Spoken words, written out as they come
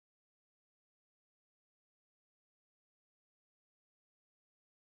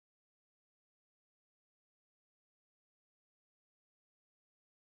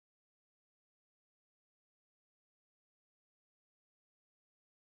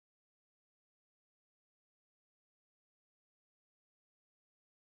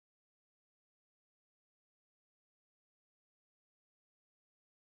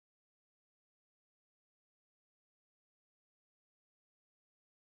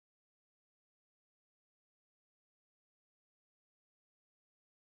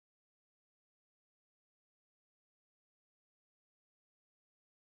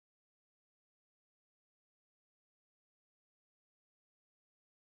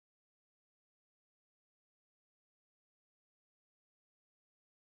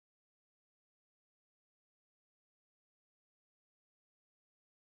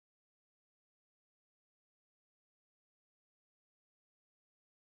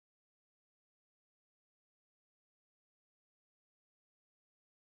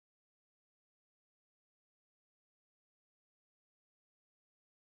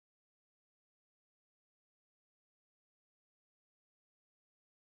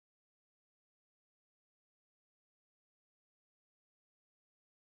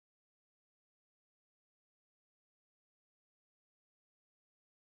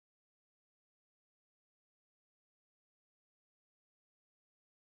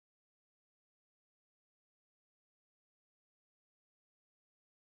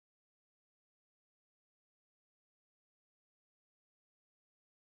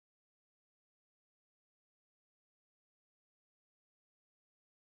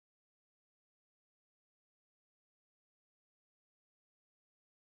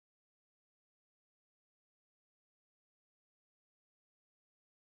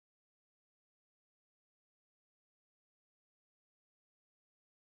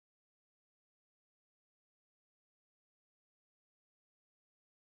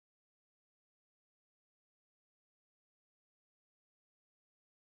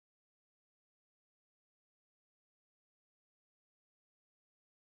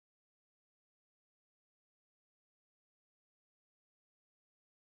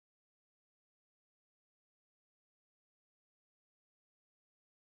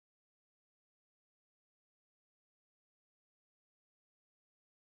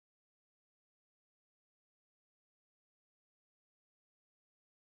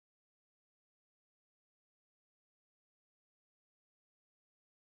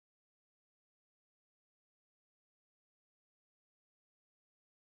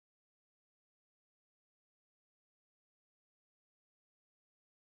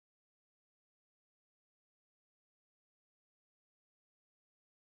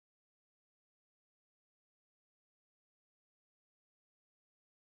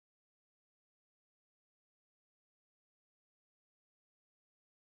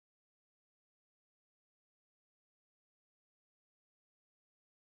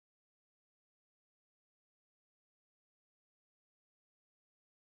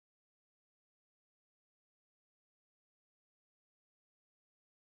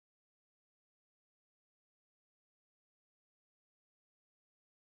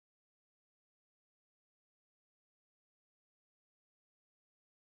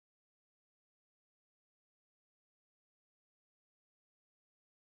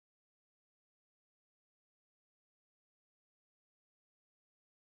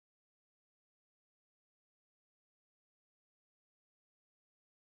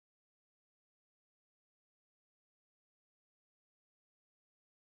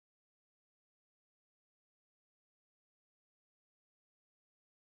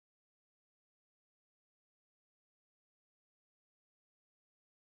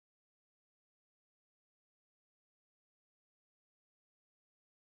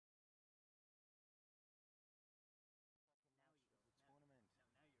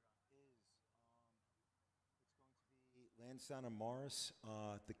Lansdowne and Morris.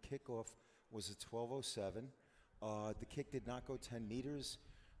 The kickoff was at 12:07. The kick did not go 10 meters.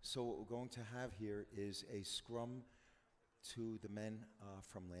 So what we're going to have here is a scrum to the men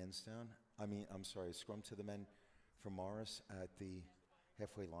from Lansdowne. I'm sorry, a scrum to the men from Morris at the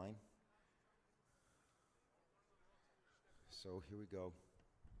halfway line. So here we go.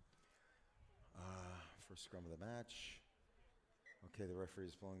 First scrum of the match. Okay, the referee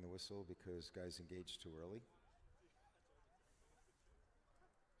is blowing the whistle because guys engaged too early.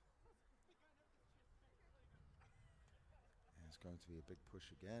 And it's going to be a big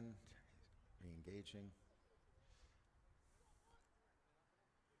push again, re-engaging.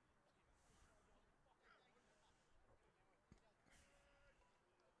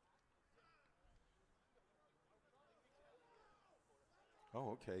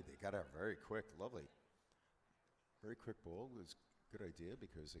 Oh, okay, they got out very quick, lovely. Very quick ball. It was a good idea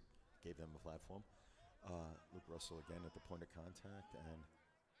because it gave them a platform. Luke Russell again at the point of contact, and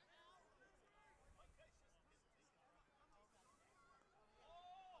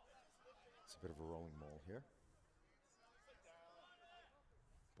it's a bit of a rolling ball here.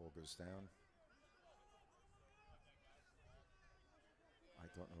 Ball goes down. I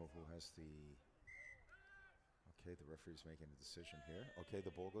don't know who has the... Okay, the referee's making a decision here. Okay, the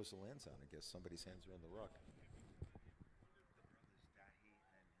ball goes to Lansdowne. I guess somebody's hands are in the ruck.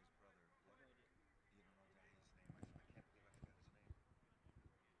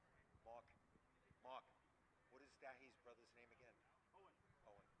 Mark, what is Dahi's brother's name again?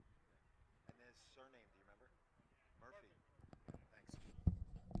 Owen. And his surname, do you remember? Murphy. Thanks.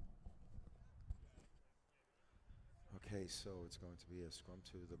 Okay, so it's going to be a scrum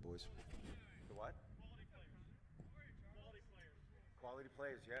to the boys. The what? Quality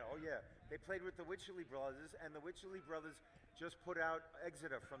players, yeah. Oh, yeah. They played with the Wycherley brothers, and the Wycherley brothers just put out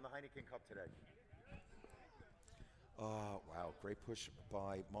Exeter from the Heineken Cup today. Wow, great push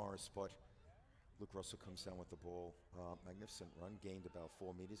by Morris, but Luke Russell comes down with the ball. Magnificent run, gained about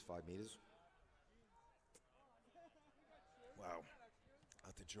 4 meters, 5 meters. Wow.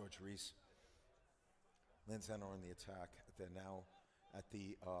 Out to George Reese. Lansdowne are on the attack. They're now at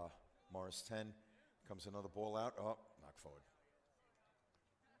the Morris 10. Comes another ball out. Oh, knock forward.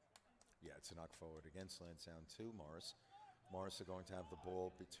 Yeah, it's a knock forward against Lansdowne to Morris. Morris are going to have the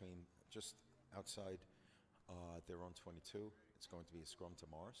ball between just outside their own 22. It's going to be a scrum to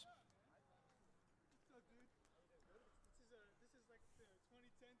Morris. What's up, dude? This is like the 2010 to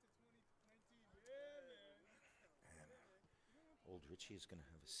 2019. Yeah, man. And old Richie is going to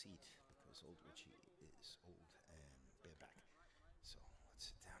have a seat because old Richie is old and bareback. So let's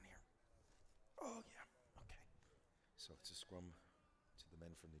sit down here. Oh, yeah. Okay. So it's a scrum to the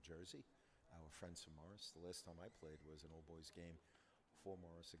men from New Jersey, our friends from Morris. The last time I played was an old boys game for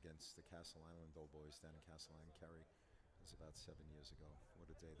Morris against the Castle Island old boys down in Castle Island, Kerry. It was about 7 years ago.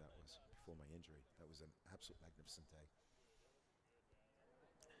 What a day that was before my injury. That was an absolute magnificent day.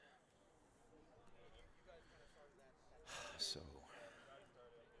 So,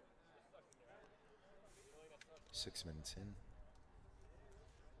 6 minutes in.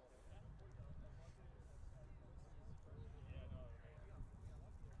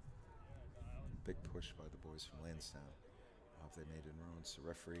 Big push by the boys from Lansdowne. They made inroads. The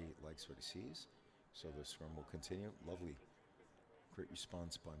referee likes what he sees, so the scrum will continue. Lovely, great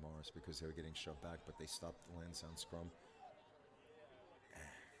response by Morris because they were getting shoved back, but they stopped the Lansdowne scrum.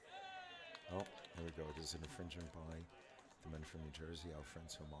 Oh, there we go. There's an infringement by the men from New Jersey, our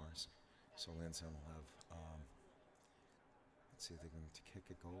friends from Morris. So Lansdowne will have, let's see if they're going to kick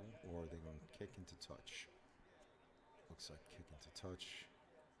a goal or they're going to kick into touch. Looks like kick into touch.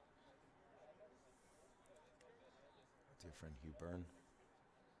 Dear friend Hugh Byrne.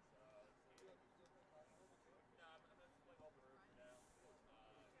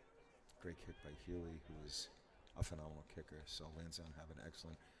 Great kick by Huey, who is a phenomenal kicker. So Lansdowne have an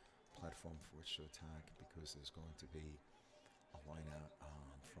excellent platform for which to attack because there's going to be a line out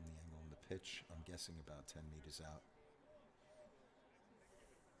from the angle on the pitch. I'm guessing about 10 meters out.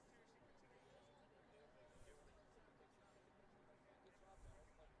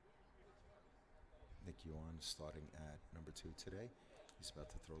 Nick Yuan starting at number 2 today. He's about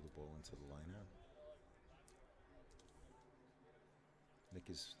to throw the ball into the line out. Nick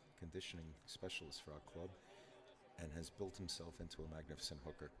is conditioning specialist for our club and has built himself into a magnificent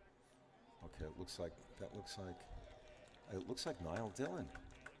hooker. Okay, it looks like Niall Dillon.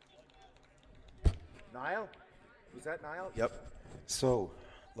 Niall? Was that Niall? Yep. So,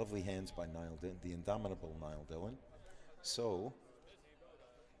 lovely hands by Niall Dillon, the indomitable Niall Dillon. So,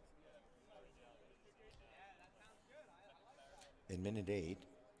 in minute 8,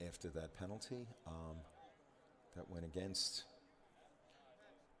 after that penalty, That went against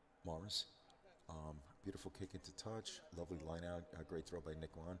Morris. Beautiful kick into touch. Lovely line out. Great throw by Nick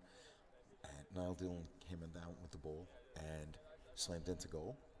Ron. And Niall Dillon came in down with the ball and slammed into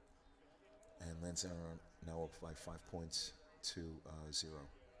goal. And Lansdowne are now up by 5 points to 0.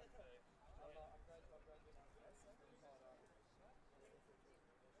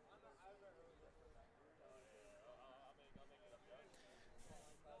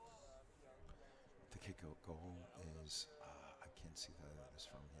 The kick out goal is, I can't see that it is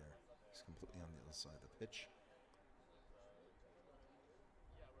from here. It's completely on the other side of the pitch.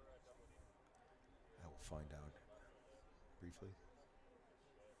 I will find out briefly.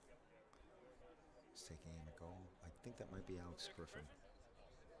 He's taking aim at goal. I think that might be Alex Griffin.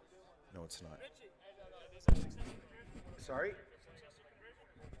 No, it's not. Sorry?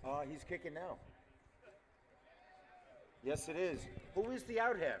 He's kicking now. Yes, it is. Who is the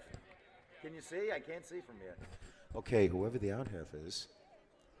out half? Can you see? I can't see from here. Okay, whoever the out half is.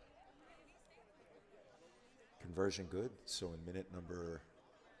 Conversion good. So in minute number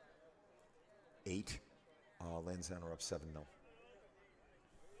 8, Lansdowne are up 7-0.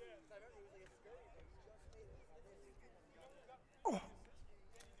 Oh.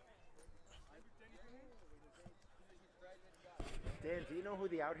 Dan, do you know who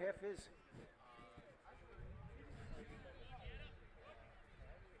the out half is?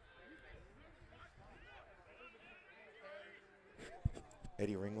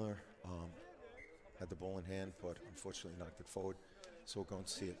 Eddie Ringler had the ball in hand, but unfortunately knocked it forward. So we're going to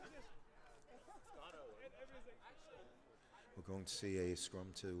see it. We're going to see a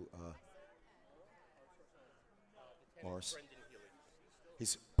scrum to Morris.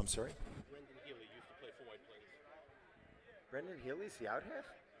 I'm sorry? Brendan Healy used to play for White Plains. Brendan Healy's the out half?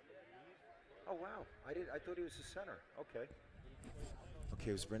 Oh wow! I thought he was the center. Okay. Okay,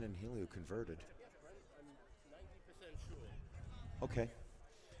 it was Brendan Healy who converted. I'm 90% sure. Okay.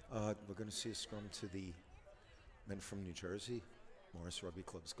 We're going to see a scrum to the men from New Jersey. Morris Rugby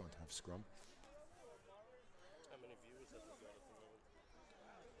Club is going to have scrum. How many viewers have we got at the moment?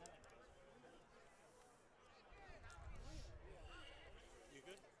 You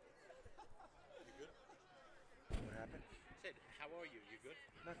good? You good? What happened? Said, how are you? You good?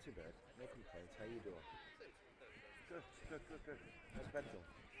 Not too bad. No complaints. How you doing? Good. How's Bethel?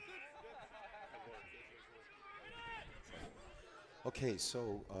 Okay,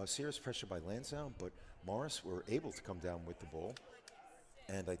 so serious pressure by Lansdowne, but Morris were able to come down with the ball.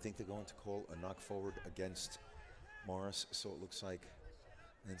 And I think they're going to call a knock forward against Morris, so it looks like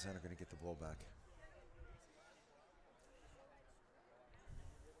Lansdowne are going to get the ball back.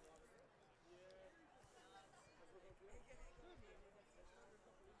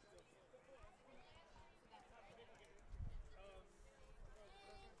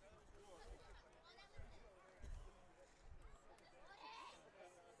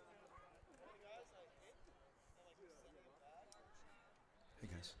 Hey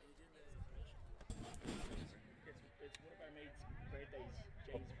guys. It's one of our mates' birthdays,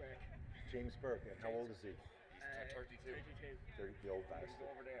 James Burke. James Burke, and how old is he? He's 32. 30, the old bastard.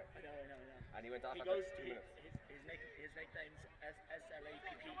 Over there. I know. And he went off He after goes, 2 minutes. his nickname's SLAPPER.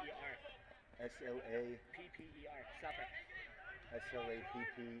 PPER. Slapper. SLAPPER.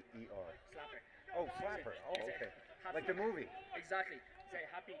 Slapper. Oh, Slapper. Oh, okay. Like the movie. Exactly. Say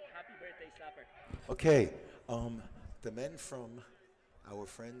happy birthday, Slapper. Okay, the men from our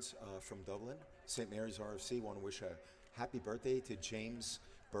friends from Dublin, St. Mary's RFC, want to wish a happy birthday to James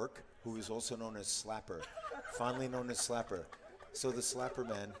Burke, who is also known as Slapper, fondly known as Slapper. So the Slapper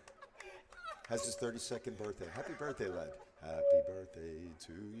man has his 32nd birthday. Happy birthday, lad. Happy birthday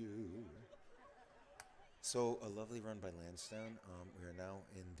to you. So a lovely run by Lansdowne. We are now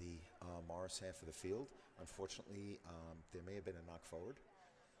in the Morris half of the field. Unfortunately, there may have been a knock forward.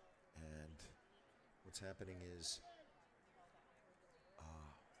 And what's happening is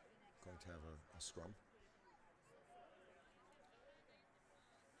going to have a scrum.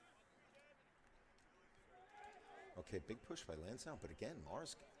 Okay, big push by Lansdowne, but again,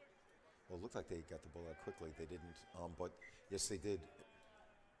 Morris. Well, it looked like they got the ball out quickly. They didn't, but yes, they did.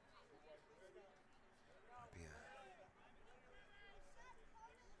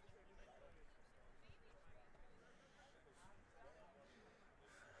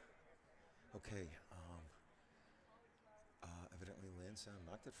 Okay, evidently Lansdowne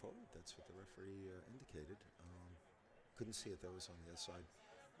knocked it forward. That's what the referee indicated. Couldn't see it, that was on the other side.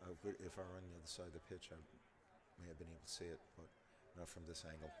 If I were on the other side of the pitch, I may have been able to see it, but not from this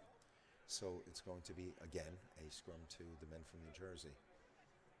angle. So it's going to be, again, a scrum to the men from New Jersey,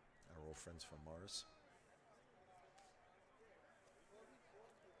 our old friends from Morris.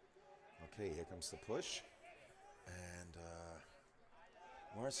 Okay, here comes the push. And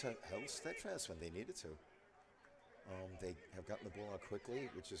Morris held steadfast when they needed to. They have gotten the ball out quickly,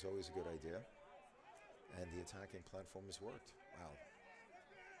 which is always a good idea. And the attacking platform has worked. Wow.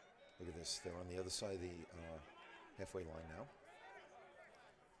 Look at this. They're on the other side of the halfway line now.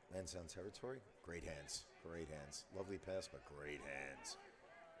 Lansdowne territory. Great hands. Great hands. Lovely pass, but great hands.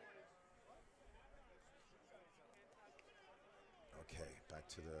 Okay, back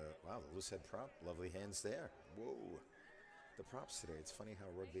to the, wow, the loose head prop. Lovely hands there. Whoa. The props today, it's funny how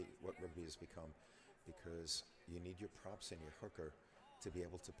what rugby has become, because you need your props and your hooker to be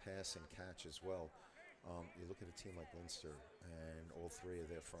able to pass and catch as well. You look at a team like Leinster, and all three of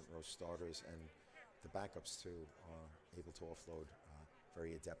their front row starters and the backups too are able to offload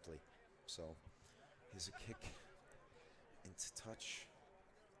very adeptly. So here's a kick into touch.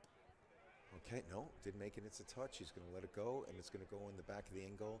 Okay, no, didn't make it into touch. He's going to let it go, and it's going to go in the back of the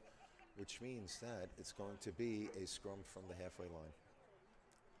end goal, which means that it's going to be a scrum from the halfway line.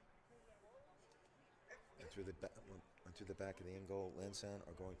 And through the back of the end goal, Lansdowne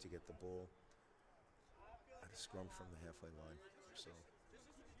are going to get the ball at a scrum from the halfway line. So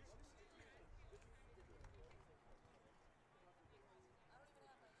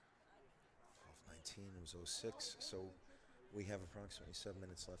 12-19, it was 06. So we have approximately 7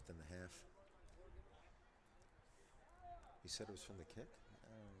 minutes left in the half. You said it was from the kick?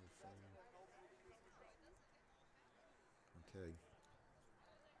 Okay.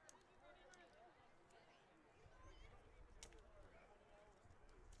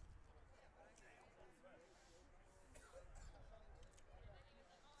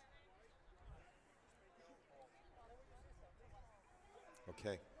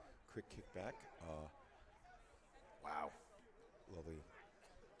 Okay, quick kick back. Wow, lovely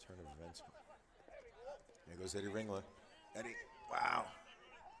turn of events. There goes Eddie Ringler. Eddie, wow.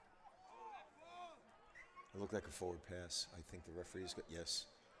 It looked like a forward pass. I think the referee's got, yes.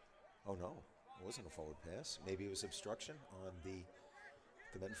 Oh no, it wasn't a forward pass. Maybe it was obstruction on the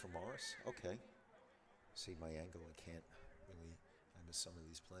men from Morris. Okay. See my angle, I can't really, I miss some of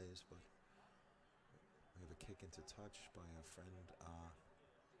these plays, but we have a kick into touch by a friend,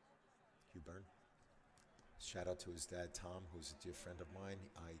 Hugh Byrne. Shout out to his dad, Tom, who's a dear friend of mine.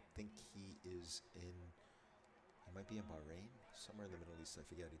 I think he might be in Bahrain, somewhere in the Middle East. I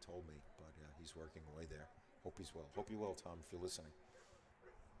forget, he told me, but he's working away there. Hope he's well. Hope you're well, Tom, if you're listening.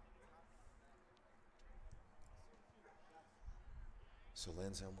 So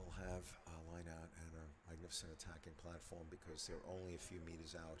Lansdowne will have a line out and a magnificent attacking platform because they're only a few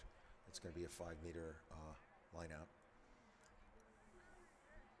meters out. It's going to be a 5-meter line out.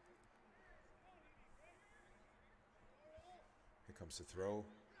 Here comes the throw.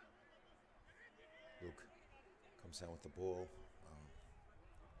 Luke comes down with the ball.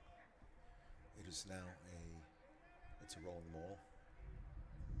 It is now it's a rolling maul.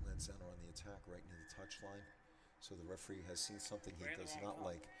 Lansdowne are on the attack right near the touchline. So the referee has seen something he does not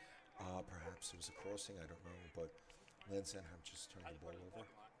like. Perhaps it was a crossing, I don't know, but Lansdowne have just turned the ball over.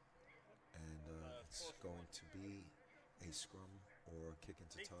 And it's going to be a scrum or a kick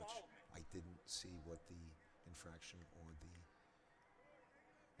into touch. I didn't see what the infraction or the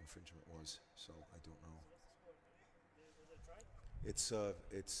infringement was, so I don't know. It's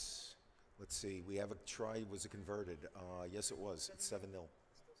let's see, we have a try. Was it converted? Yes, it was. It's 7-0.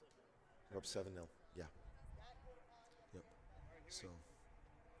 We're up 7-0. Yeah. Yep. So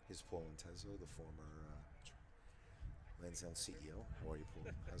here's Paul Intezo, the former Lansdowne CEO. How are you,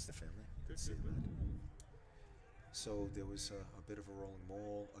 Paul? How's the family? Good to see you, man. So there was a bit of a rolling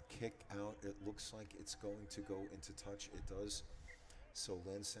maul, a kick out. It looks like it's going to go into touch. It does. So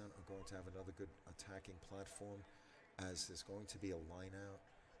Lansdowne are going to have another good attacking platform, as there's going to be a line out.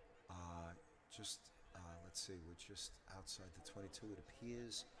 Let's see, we're just outside the 22, it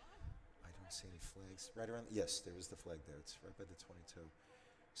appears. I don't see any flags. Right around, yes, there is the flag there. It's right by the 22.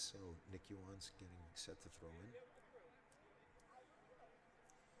 So Nick Yuan's getting set to throw in.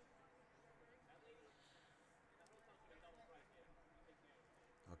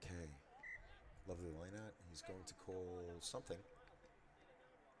 Okay, lovely line out. He's going to call something.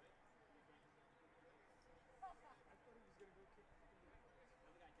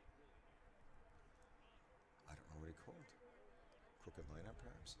 I don't know what he called. Crooked line out,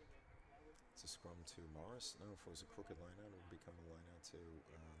 perhaps? It's a scrum to Morris. No, if it was a crooked line out, it would become a line out to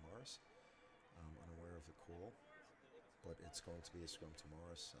Morris. I'm unaware of the call, but it's going to be a scrum to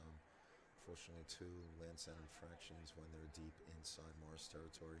Morris. Unfortunately, 2 Lansdowne infractions when they're deep inside Morris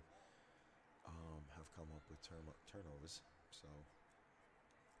territory have come up with turnovers. So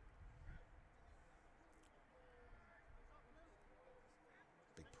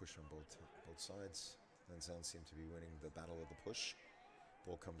big push on both sides. Lansdowne seem to be winning the battle of the push.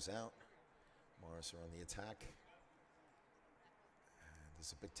 Ball comes out. Morris are on the attack. And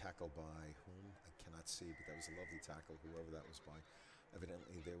there's a big tackle by whom? I cannot see, but that was a lovely tackle, whoever that was by.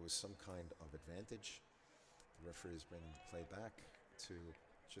 Evidently, there was some kind of advantage. The referee is bringing the play back to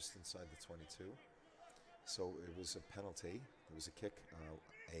just inside the 22. So it was a penalty. It was a kick,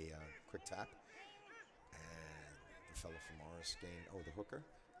 a quick tap. And the fellow from Morris gained, the hooker,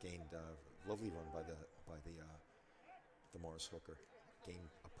 gained a lovely run by the Morris hooker. Gained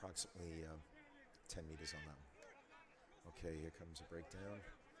approximately 10 meters on that one. Okay, here comes a breakdown.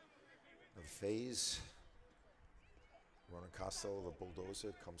 Another phase. Ron Costello, the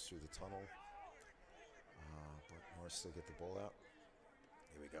bulldozer, comes through the tunnel. But Morris still get the ball out.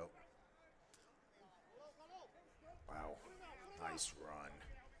 Here we go. Wow, nice run.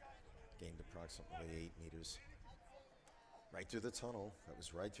 Gained approximately 8 meters. Right through the tunnel. That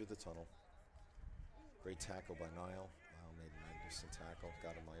was right through the tunnel. Great tackle by Niall. Niall made a magnificent tackle.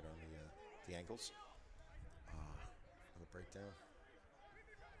 Got him right on the ankles. Another breakdown.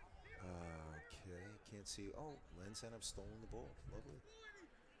 Okay, can't see. Oh, Lansdowne have stolen the ball. Lovely.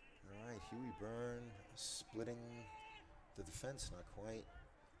 All right, Huey Byrne splitting the defense. Not quite.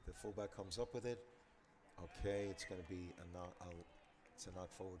 The fullback comes up with it. Okay, it's going to be a knock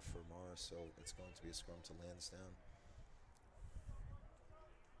forward for Morris, so it's going to be a scrum to Lansdowne.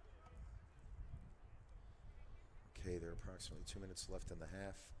 Okay, there are approximately 2 minutes left in the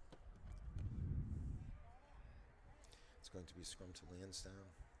half. It's going to be a scrum to Lansdowne.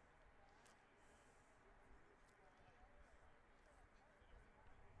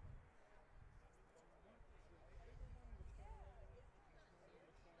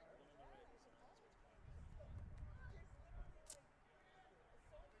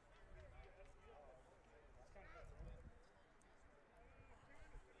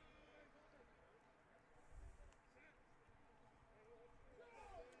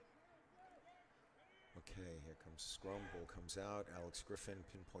 Okay, here comes scrum. Ball comes out. Alex Griffin,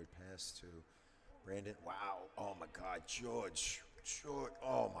 pinpoint pass to Brandon. Wow. Oh, my God. George.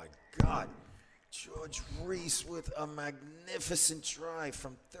 Oh, my God. George Reese with a magnificent try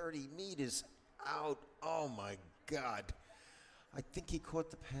from 30 meters out. Oh, my God. I think he caught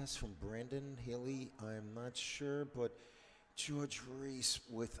the pass from Brandon Haley. I'm not sure, but George Reese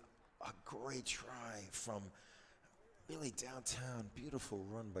with a great try from really downtown. Beautiful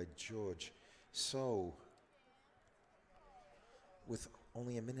run by George. So, with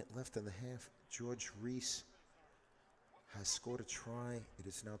only a minute left in the half, George Reese has scored a try. It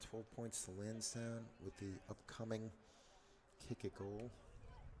is now 12 points to Lansdowne with the upcoming kick at goal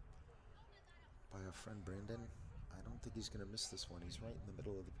by our friend Brandon. I don't think he's going to miss this one. He's right in the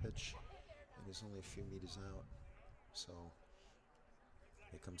middle of the pitch, and he's only a few meters out. So,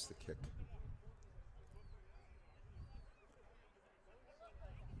 here comes the kick.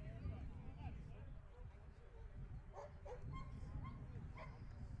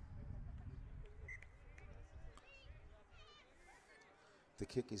 The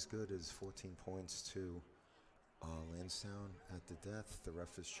kick is good as 14 points to Lansdowne at the death. The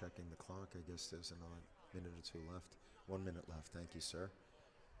ref is checking the clock. I guess there's another minute or two left. 1 minute left. Thank you, sir.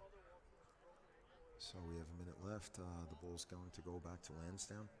 So we have a minute left. The ball's going to go back to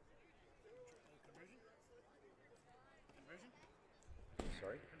Lansdowne. Conversion?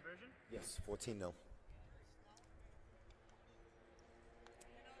 Sorry? Conversion? Yes, 14-0.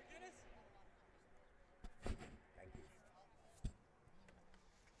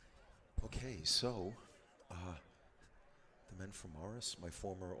 Okay, so the men from Morris, my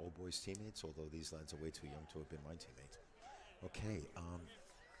former Old Boys teammates, although these lads are way too young to have been my teammates. Okay,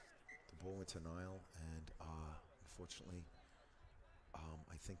 the ball went to Niall, and unfortunately,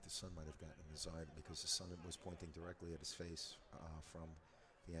 I think the sun might have gotten in his eye because the sun was pointing directly at his face from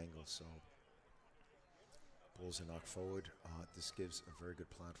the angle. So, balls are knocked forward. This gives a very good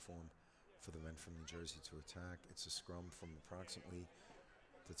platform for the men from New Jersey to attack. It's a scrum from approximately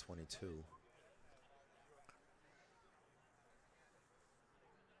the 22.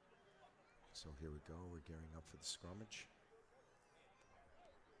 So here we go. We're gearing up for the scrummage.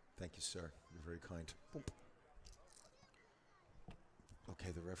 Thank you, sir. You're very kind. Boom.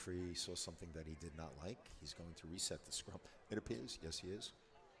 Okay, the referee saw something that he did not like. He's going to reset the scrum. It appears. Yes, he is.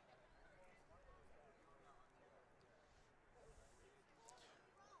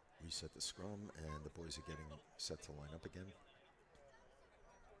 Reset the scrum, and the boys are getting set to line up again.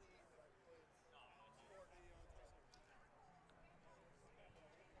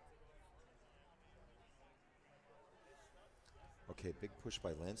 Okay, big push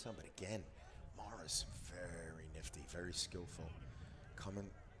by Lansdowne, but again, Morris, very nifty, very skillful, coming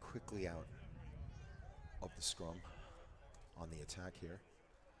quickly out. of the scrum on the attack here.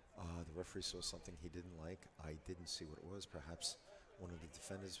 The referee saw something he didn't like. I didn't see what it was. Perhaps one of the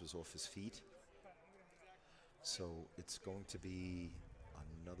defenders was off his feet. So it's going to be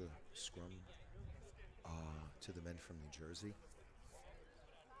another scrum to the men from New Jersey.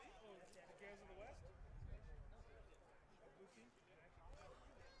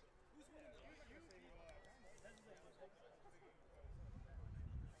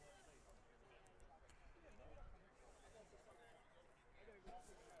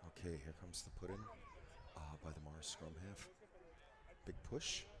 Okay, here comes the put-in by the Mars scrum half. Big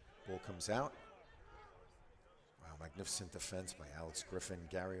push. Ball comes out. Wow, magnificent defense by Alex Griffin.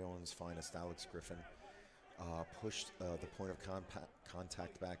 Gary Owens' finest Alex Griffin. Pushed the point of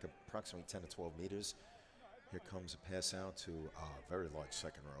contact back approximately 10 to 12 meters. Here comes a pass out to a very large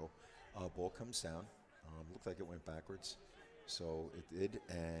second row. Ball comes down. Looked like it went backwards. So it did,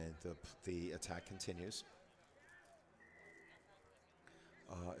 and the attack continues.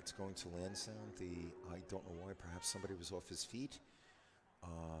 It's going to Lansdowne. I don't know why. Perhaps somebody was off his feet.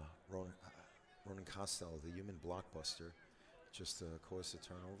 Ronan Costello, the human blockbuster, just caused a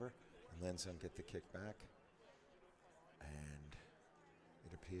turnover. And Lansdowne get the kick back. And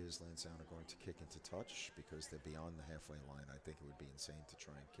it appears Lansdowne are going to kick into touch because they're beyond the halfway line. I think it would be insane to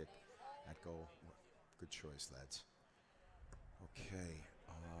try and kick at goal. Good choice, lads. Okay.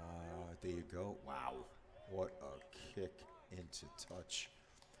 There you go. Wow. What a kick into touch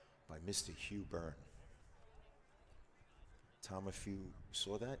by Mr. Hugh Byrne. Tom, if you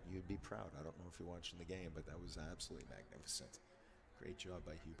saw that, you'd be proud. I don't know if you're watching the game, but that was absolutely magnificent. Great job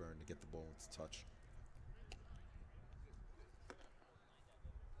by Hugh Byrne to get the ball into touch.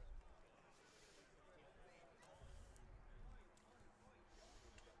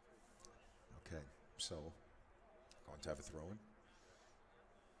 Okay, so going to have a throw-in.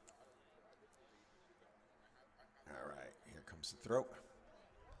 All right, here comes the throw.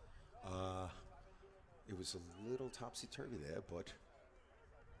 It was a little topsy-turvy there, but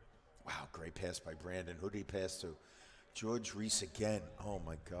wow, great pass by Brandon. Who did he pass to? George Reese again. Oh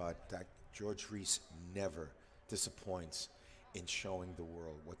my God, that George Reese never disappoints in showing the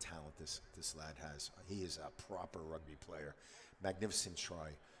world what talent this lad has. He is a proper rugby player. Magnificent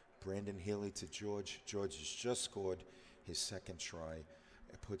try. Brandon Healy to George. George has just scored his second try.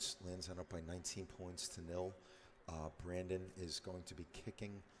 It puts Lansdowne up by 19 points to 0. Brandon is going to be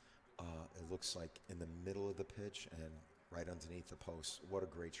kicking. It looks like in the middle of the pitch and right underneath the post. What a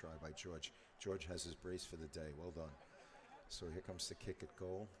great try by George. George has his brace for the day. Well done. So here comes the kick at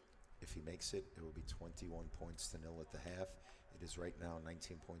goal. If he makes it, it will be 21 points to 0 at the half. It is right now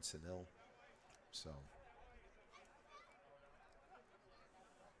 19 points to 0. So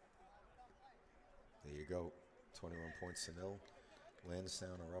there you go. 21 points to 0.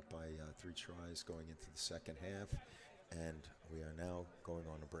 Lansdowne are up by 3 tries going into the second half. And we are now going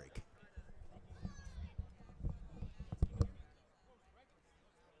on a break.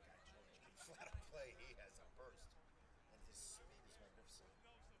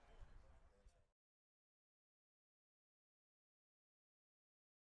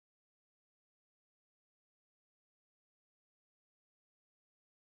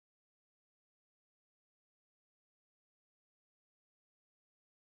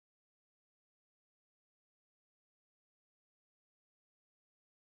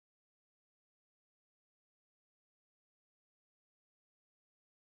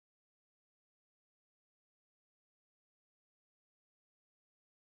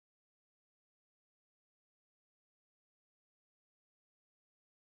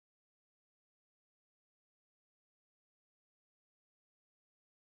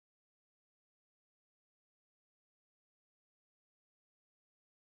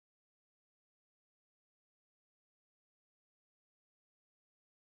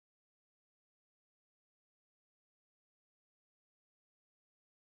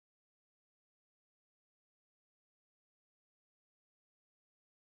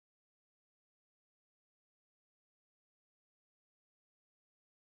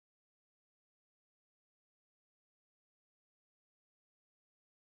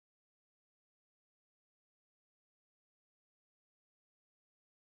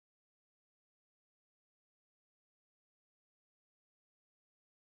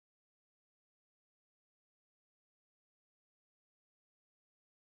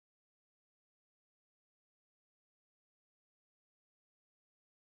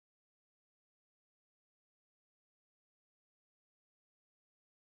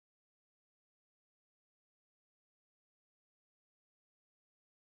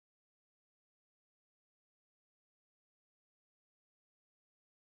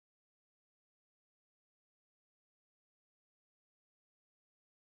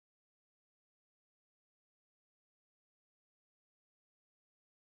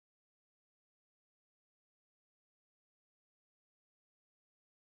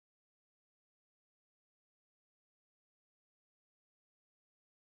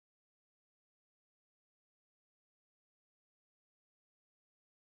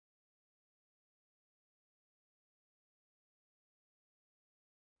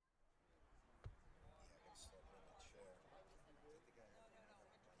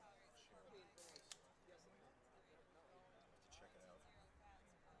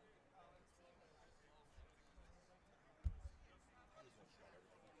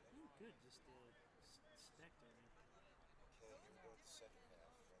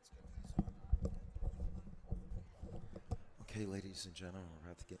 Okay, ladies and gentlemen,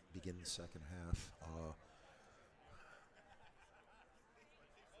 we're about to begin the second half.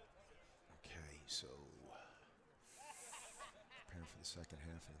 Okay, so preparing for the second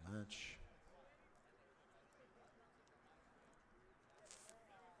half of the match.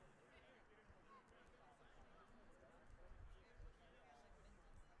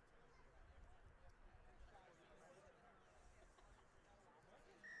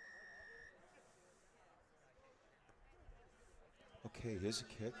 Okay, here's a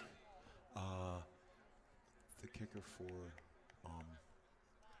kick. The kicker for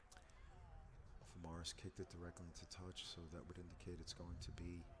Morris kicked it directly into touch, so that would indicate it's going to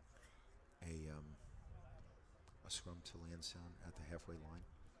be a scrum to Lansdowne at the halfway line.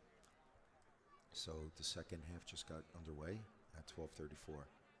 So the second half just got underway at 12:34.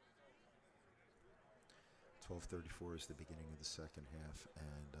 12:34 is the beginning of the second half,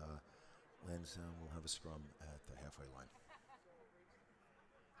 and Lansdowne will have a scrum at the halfway line.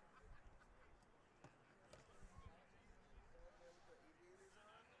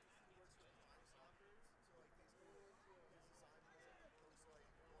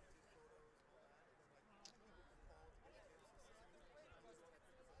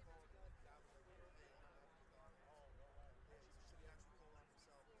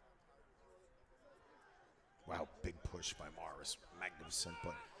 Wow, big push by Morris. Magnificent,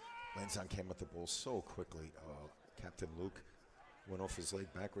 but Lansdowne came with the ball so quickly. Captain Luke went off his leg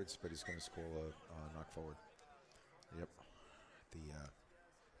backwards, but he's going to score a knock forward. Yep.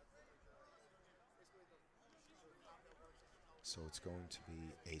 So it's going to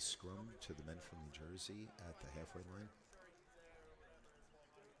be a scrum to the men from New Jersey at the halfway line.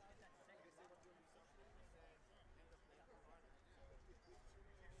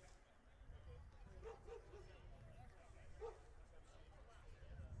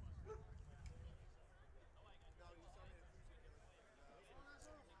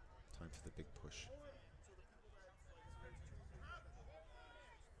 Time for the big push.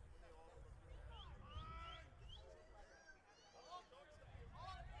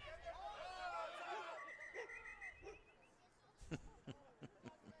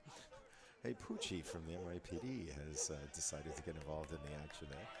 Hey, Poochie from the NYPD has decided to get involved in the action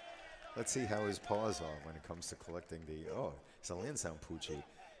there. Let's see how his paws are when it comes to collecting the... Oh, it's a Lansdowne Poochie.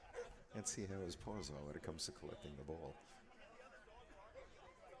 Let's see how his paws are when it comes to collecting the ball.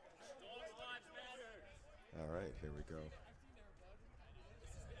 All right, here we go.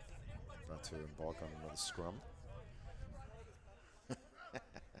 About to embark on another scrum.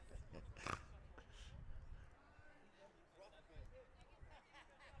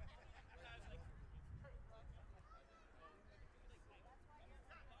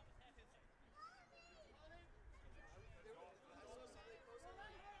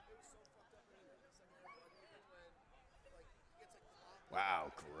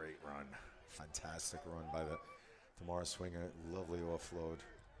 Wow, great run. Fantastic run by the Morris swinger. Lovely offload.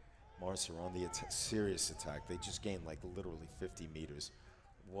 Morris are on the serious attack. They just gained like literally 50 meters.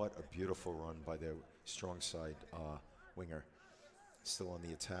 What a beautiful run by their strong side winger. Still on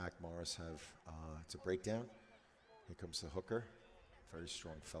the attack. Morris have it's a breakdown. Here comes the hooker. Very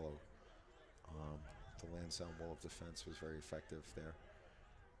strong fellow. The Lansdowne wall of defense was very effective there.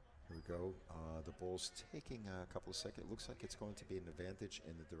 Here we go. The ball's taking a couple of seconds. It looks like it's going to be an advantage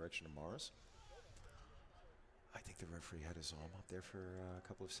in the direction of Morris. I think the referee had his arm up there for a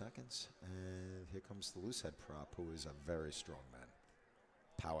couple of seconds. And here comes the loosehead prop, who is a very strong man.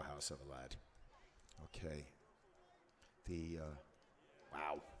 Powerhouse of a lad. Okay.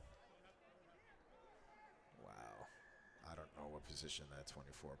 Wow. Wow. I don't know what position that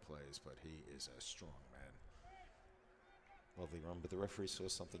 24 plays, but he is a strong man. Lovely run, but the referee saw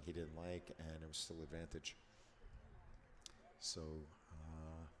something he didn't like, and it was still advantage. So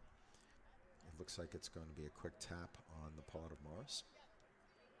it looks like it's going to be a quick tap on the part of Morris.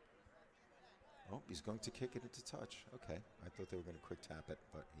 Oh, he's going to kick it into touch. Okay, I thought they were going to quick tap it,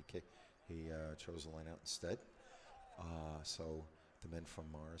 but he chose the line out instead. So the men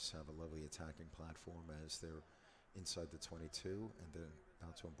from Morris have a lovely attacking platform as they're inside the 22 and then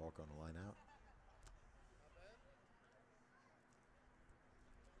about to embark on a line out.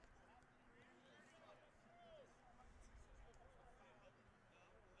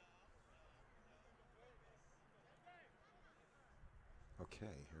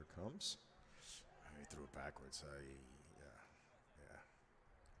 Okay, here it comes. He threw it backwards. Yeah,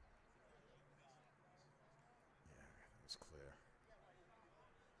 that was clear.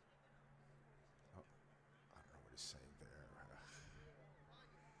 Oh, I don't know what he's saying there.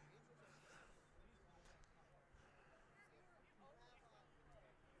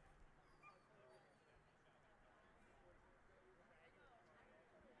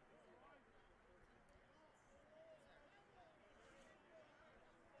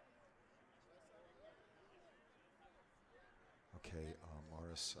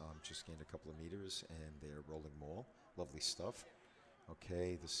 Morris just gained a couple of meters, and they're rolling maul. Lovely stuff.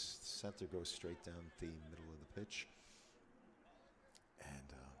 Okay, the center goes straight down the middle of the pitch. And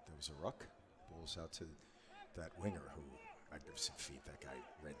there was a ruck. Ball's out to that winger who, magnificent feet, that guy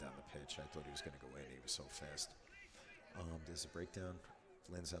ran down the pitch. I thought he was going to go in. He was so fast. There's a breakdown.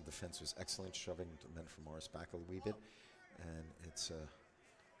 Lansdowne defense was excellent, shoving the men from Morris back a wee bit. And it's a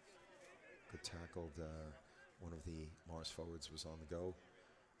good tackle. One of the Morris forwards was on the go.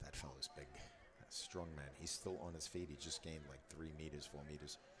 That fellow's big. Strong man. He's still on his feet. He just gained like 3 meters, 4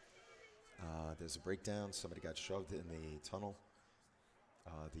 meters. There's a breakdown. Somebody got shoved in the tunnel.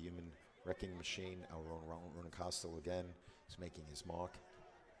 The human wrecking machine, Ron Costel again, is making his mark.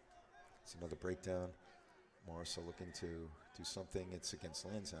 It's another breakdown. Morris are looking to do something. It's against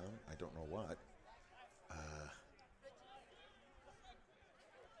Lansdowne. I don't know what.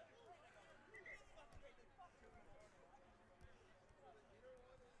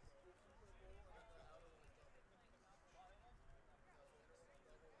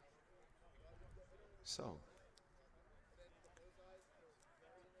 So,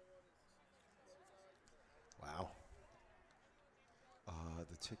 wow.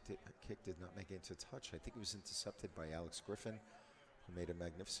 The kick did not make it into touch. I think it was intercepted by Alex Griffin, who made a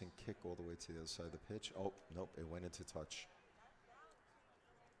magnificent kick all the way to the other side of the pitch. Oh, nope, it went into touch.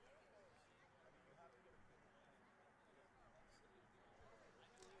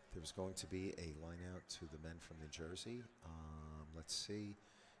 There was going to be a line out to the men from New Jersey. Let's see.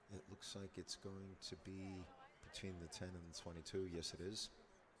 It looks like it's going to be between the 10 and the 22. Yes, it is.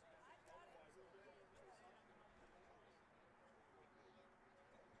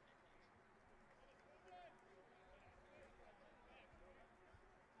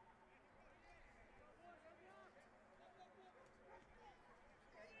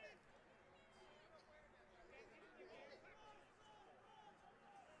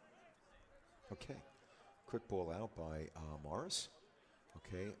 Okay. Quick ball out by Morris.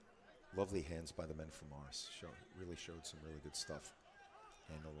 Okay. Lovely hands by the men from Morris. Really showed some really good stuff,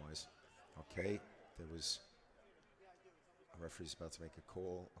 handle-wise. Okay. There was a referee's about to make a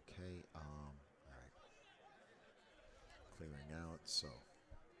call. Okay. All right. Clearing out. So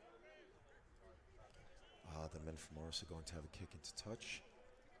the men from Morris are going to have a kick into touch.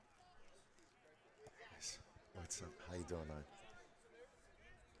 Nice. What's up? How you doing, man?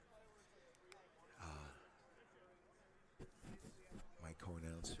 My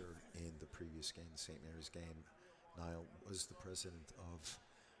co-announcer in the previous game, the St. Mary's game, Niall, was the president of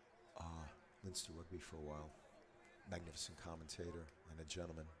Leinster Rugby for a while. Magnificent commentator and a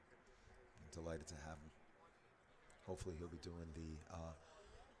gentleman. I'm delighted to have him. Hopefully he'll be doing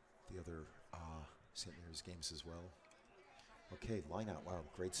the other St. Mary's games as well. Okay, line out. Wow,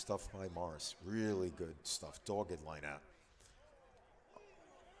 great stuff by Morris. Really good stuff. Dogged line out.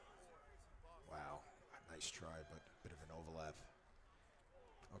 Wow, nice try, but a bit of an overlap.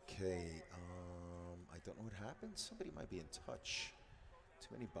 Okay, I don't know what happened. Somebody might be in touch. Too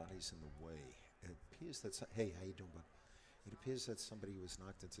many bodies in the way. It appears that hey, how you doing, bud? It appears that somebody was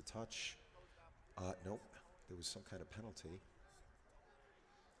knocked into touch. Nope, there was some kind of penalty.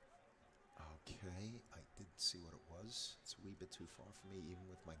 Okay, I didn't see what it was. It's a wee bit too far for me, even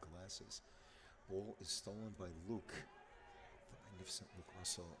with my glasses. Ball is stolen by Luke. The magnificent Luke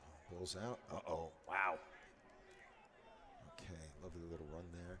Russell. Ball's out. Uh-oh, wow. Okay, lovely little run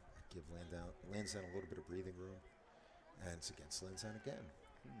there. Give Lansdowne a little bit of breathing room. And it's against Lansdowne again.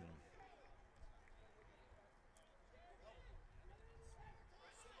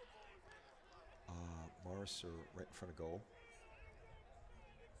 Morris are right in front of goal.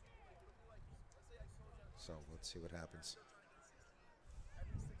 So let's see what happens.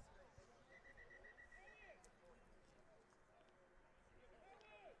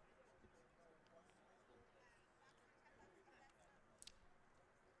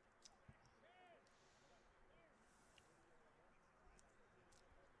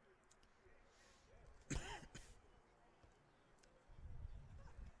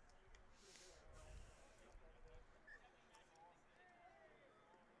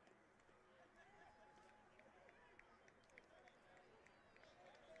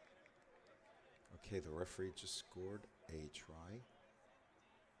 Okay, the referee just scored a try.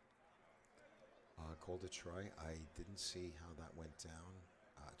 Called a try. I didn't see how that went down.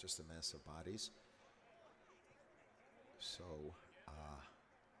 Just a mass of bodies. So,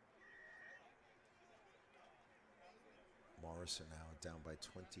 Morris are now down by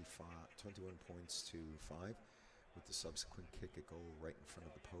 21 points to 5, with the subsequent kick a goal right in front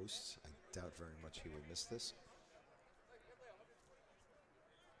of the posts. I doubt very much he will miss this.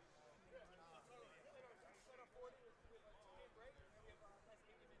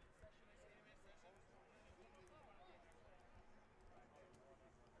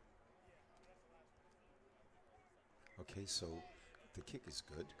 Okay, so the kick is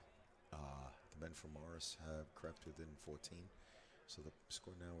good. The men from Morris have crept within 14. So the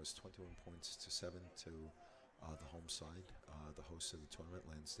score now is 21 points to 7 to the home side, the host of the tournament,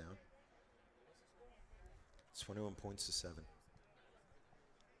 Lansdowne. It's 21 points to 7.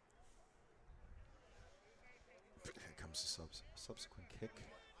 Here comes the subsequent kick.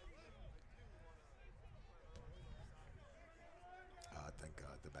 Thank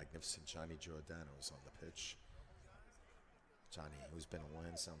God, the magnificent Johnny Giordano is on the pitch. Johnny, who's been a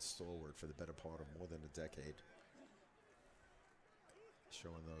Lansdowne stalwart for the better part of more than a decade.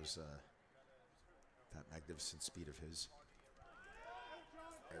 Showing those, that magnificent speed of his.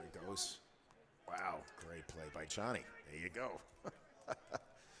 There he goes. Wow, great play by Johnny. There you go.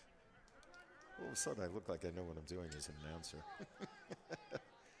 All of a sudden, I look like I know what I'm doing as an announcer.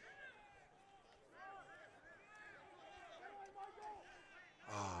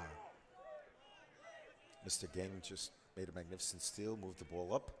 Mr. Gang just made a magnificent steal, moved the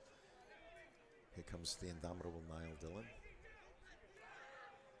ball up. Here comes the indomitable Niall Dillon.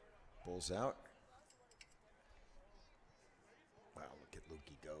 Ball's out. Wow, look at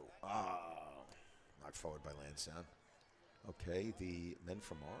Lukey go. Knocked forward by Lansdowne. Okay, the men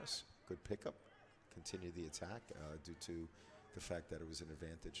from Morris, good pickup. Continue the attack due to the fact that it was an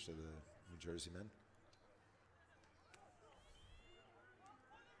advantage to the New Jersey men.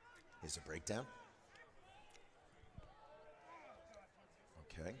 Here's a breakdown.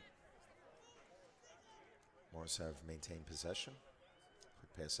 Okay. Morris have maintained possession.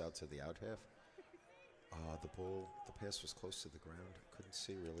 Quick pass out to the out half. The pass was close to the ground. Couldn't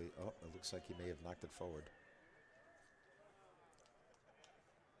see really. Oh, it looks like he may have knocked it forward.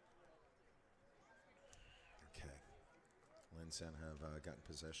 Okay. Lansdowne have gotten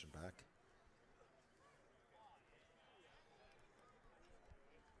possession back.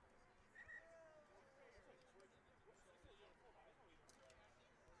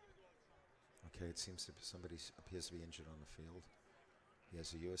 Okay, it seems that somebody appears to be injured on the field. He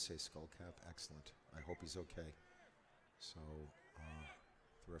has a USA skull cap. Excellent. I hope he's okay. So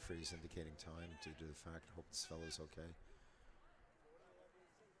the referee is indicating time due to the fact. I hope this fella's okay.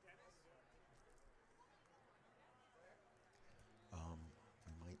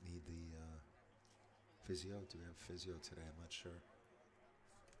 We might need the physio. Do we have physio today? I'm not sure.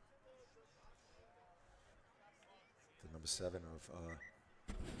 The number 7 of...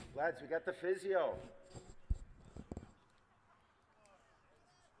 Lads, we got the physio.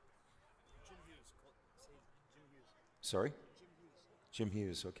 Sorry? Jim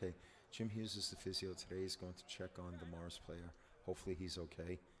Hughes, okay. Jim Hughes is the physio today. He's going to check on the Morris player. Hopefully he's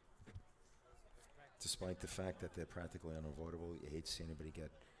okay. Despite the fact that they're practically unavoidable, you hate to see anybody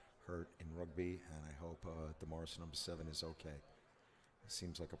get hurt in rugby, and I hope the Morris number 7 is okay. It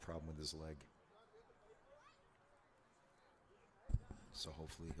seems like a problem with his leg. So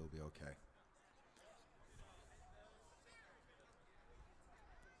hopefully he'll be okay.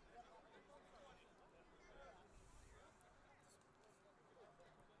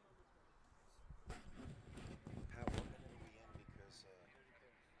 Pat, what minute are we in? Because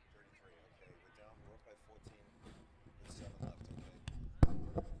 33. Okay, we're down. We're up by 14 with 7 left.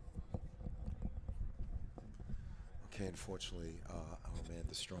 Okay. Okay, unfortunately, our man,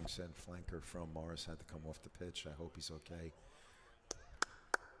 the strong center flanker from Morris, had to come off the pitch. I hope he's okay.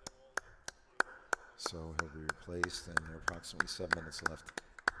 So he'll be replaced, and there are approximately 7 minutes left.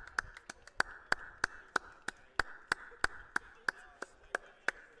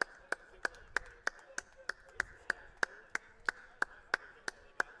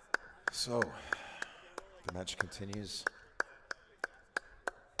 So the match continues.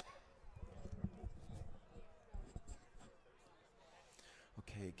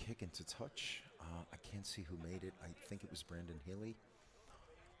 Okay, kick into touch. I can't see who made it. I think it was Brandon Healy.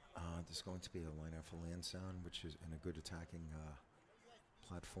 There's going to be a line-out for Lansdowne, which is in a good attacking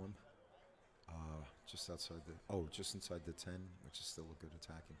platform. Just outside just inside the 10, which is still a good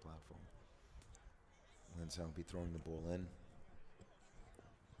attacking platform. Lansdowne will be throwing the ball in.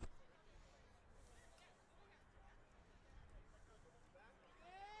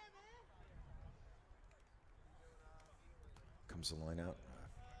 Comes the line out.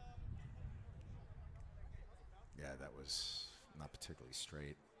 Yeah, that was not particularly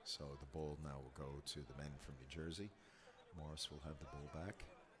straight. So the ball now will go to the men from New Jersey. Morris will have the ball back.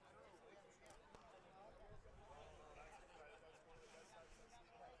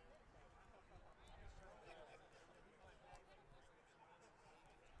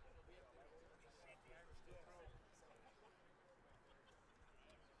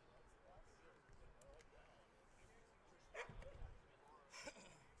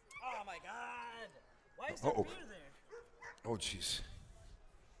 Oh my God! Why is there beer there? Oh, jeez.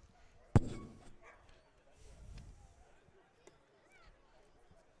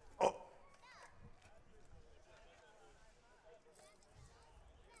 Oh.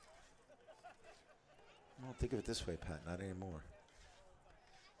 Well, think of it this way, Pat. Not anymore.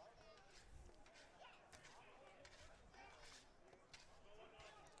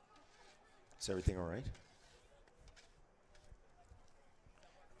 Is everything all right?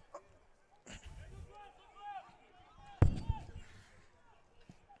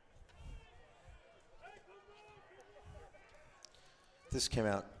 This came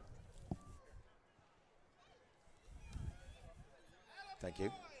out. Thank you.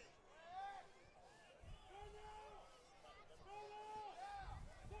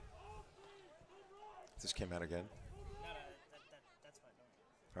 This came out again. No, that's fine.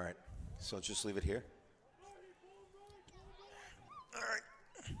 Don't worry. All right. So just leave it here. All right.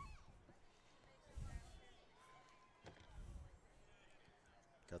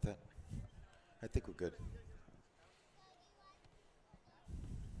 Got that? I think we're good.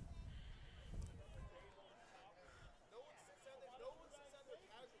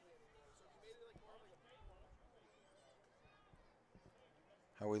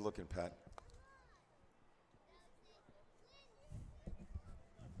 How are we looking, Pat? No,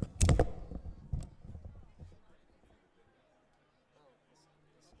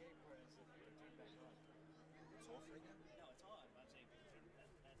 it's on. I'm saying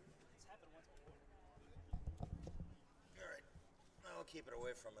it's happened once before. All right. I'll keep it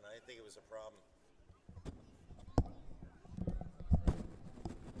away from it. I didn't think it was a problem.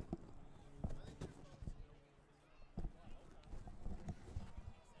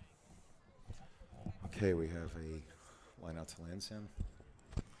 Okay, we have a line out to Lansdowne.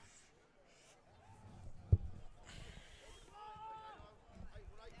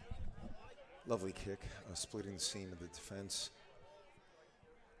 Lovely kick, splitting the seam of the defense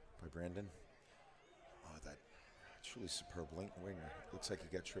by Brandon. Oh, that truly superb winger. Looks like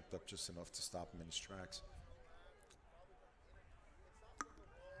he got tripped up just enough to stop him in his tracks.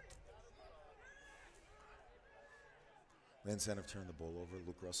 Lansdowne have turned the ball over.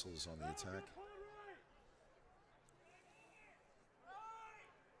 Luke Russell is on the attack.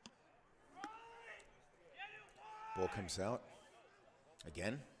 Ball comes out.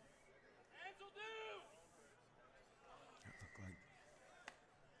 Again.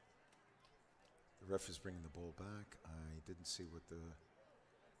 The ref is bringing the ball back. I didn't see what the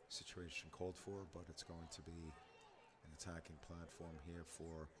situation called for, but it's going to be an attacking platform here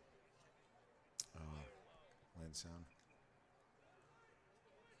for Lansdowne.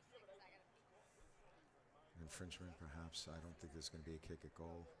 Infringement, perhaps. I don't think there's going to be a kick at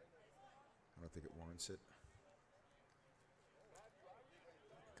goal. I don't think it warrants it.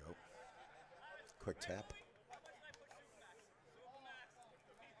 Go. Quick tap.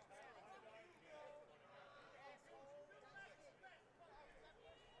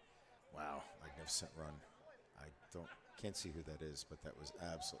 Wow, magnificent run. I can't see who that is, but that was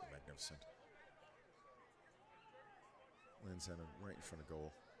absolutely magnificent. Lansdowne right in front of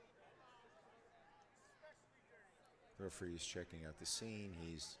goal. The referee is checking out the scene.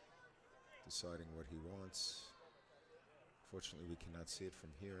 He's deciding what he wants. Fortunately, we cannot see it from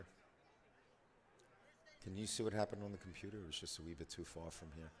here. Can you see what happened on the computer? It was just a wee bit too far from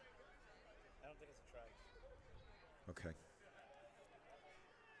here. I don't think it's a try. Okay.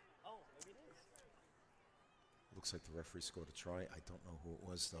 Oh, maybe it is. Looks like the referee scored a try. I don't know who it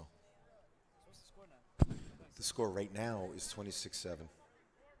was, though. So what's the score now? The score right now is 26-7.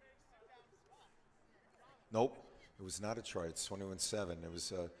 Nope, it was not a try. It's 21-7. It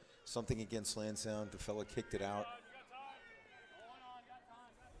was something against Lansdowne. The fella kicked it out.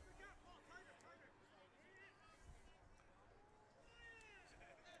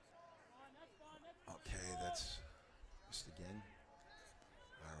 Okay, that's just again.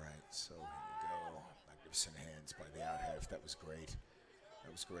 All right, so here we go. Magnificent hands by the out half. That was great.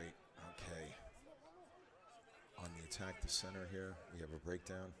 That was great. Okay. On the attack, the center here, we have a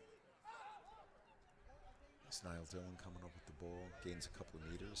breakdown. It's Niall Dillon coming up with the ball, gains a couple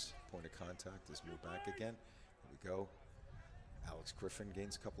of meters. Point of contact is moved back again. Here we go. Alex Griffin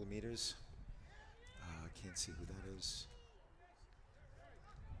gains a couple of meters. Can't see who that is.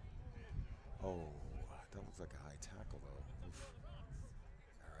 Oh, that looked like a high tackle, though. Oof.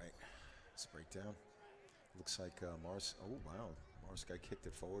 All right, let's break down. Looks like Morris. Oh, wow. Morris guy kicked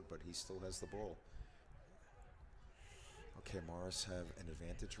it forward, but he still has the ball. Okay, Morris have an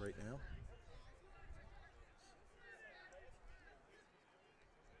advantage right now.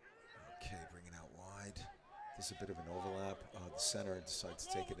 Okay, bring it out wide. There's a bit of an overlap. The center decides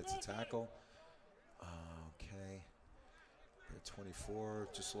to take it. It's a tackle. Okay. 24,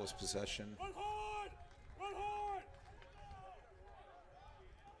 just lost possession.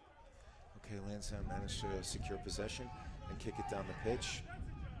 Okay, Lansdowne managed to secure possession and kick it down the pitch.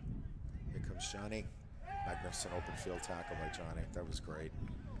 Here comes Johnny. Magnificent open field tackle by Johnny. That was great.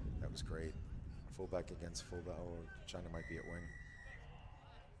 That was great. Fullback against fullback. Oh, Johnny might be at wing.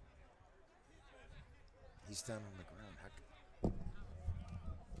 He's down on the ground.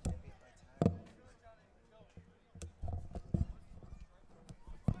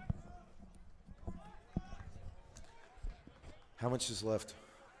 How much is left?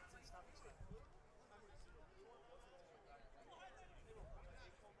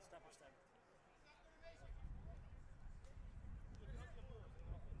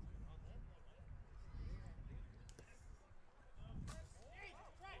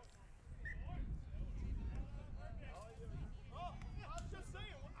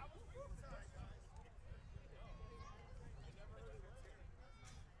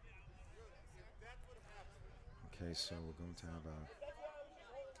 Okay, so we're going to have a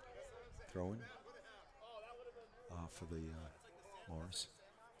throw-in for the Morris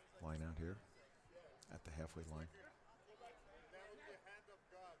line out here at the halfway line.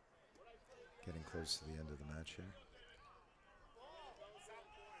 Getting close to the end of the match here.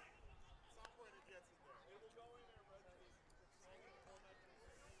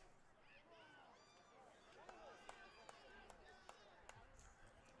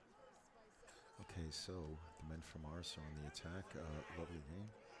 Okay, so the men from Ars are on the attack. Lovely game.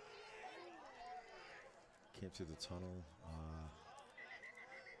 Came through the tunnel.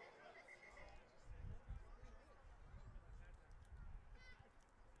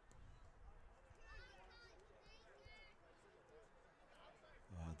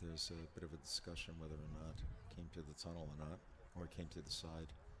 There's a bit of a discussion whether or not came through the tunnel or not, or came through the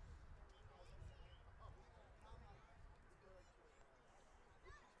side.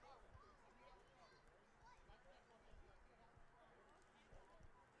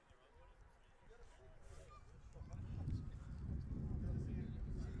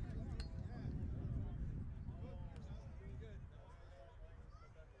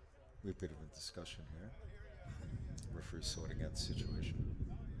 We have a bit of a discussion here. Referee sorting out the situation.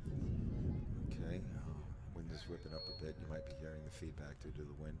 Okay, wind is whipping up a bit. You might be hearing the feedback due to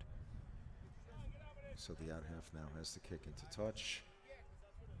the wind. So the out half now has to kick into touch.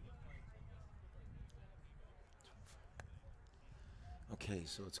 Okay,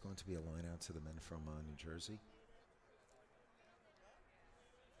 so it's going to be a line out to the men from New Jersey.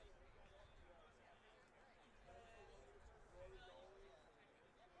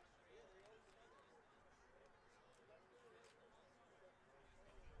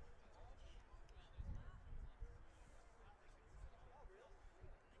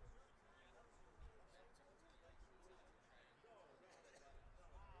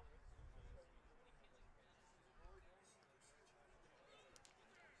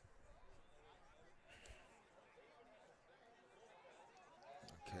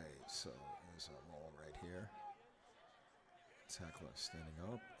 So there's a roll right here. Tackler standing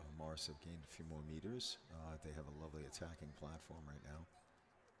up. Mars have gained a few more meters. They have a lovely attacking platform right now.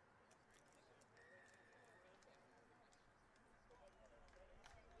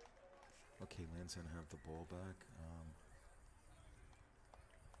 Okay, Lansdowne have the ball back.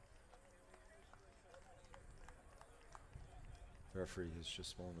 The referee has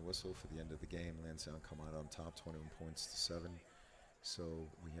just blown the whistle for the end of the game. Lansdowne come out on top, 21 points to 7. So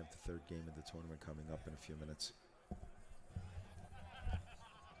we have the third game of the tournament coming up in a few minutes.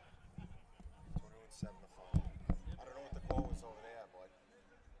 21-7 the final. I don't know what the call was over there, but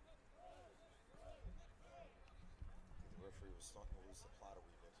the referee was starting to lose the plot a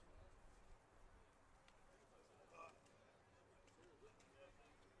wee bit.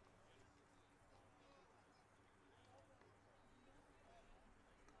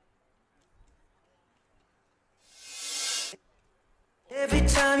 Every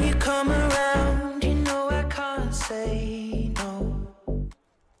time you come around, you know I can't say no.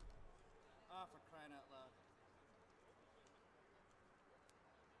 Ah, for crying out loud.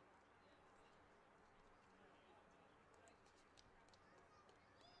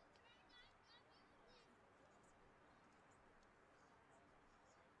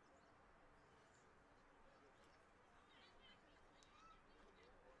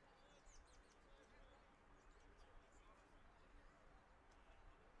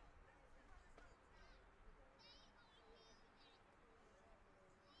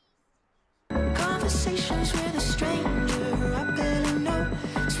 Conversations with a stranger I barely know.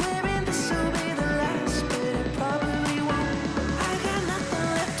 Swearing this will be the last, but it probably won't. I got nothing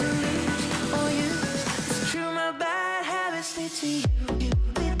left to lose or use. It's true, my bad habits, they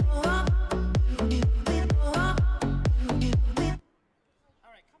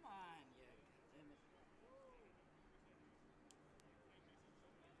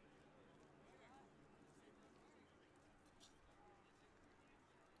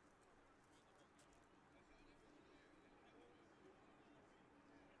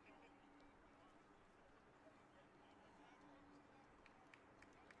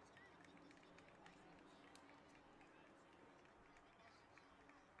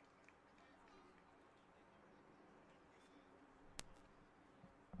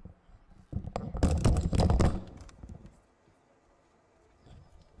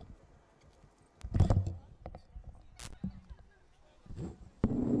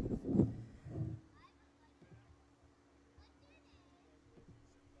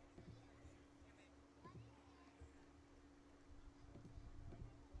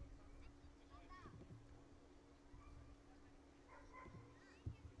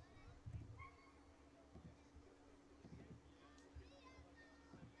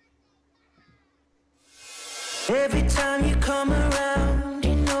Every time you come around,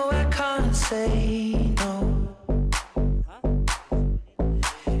 you know I can't say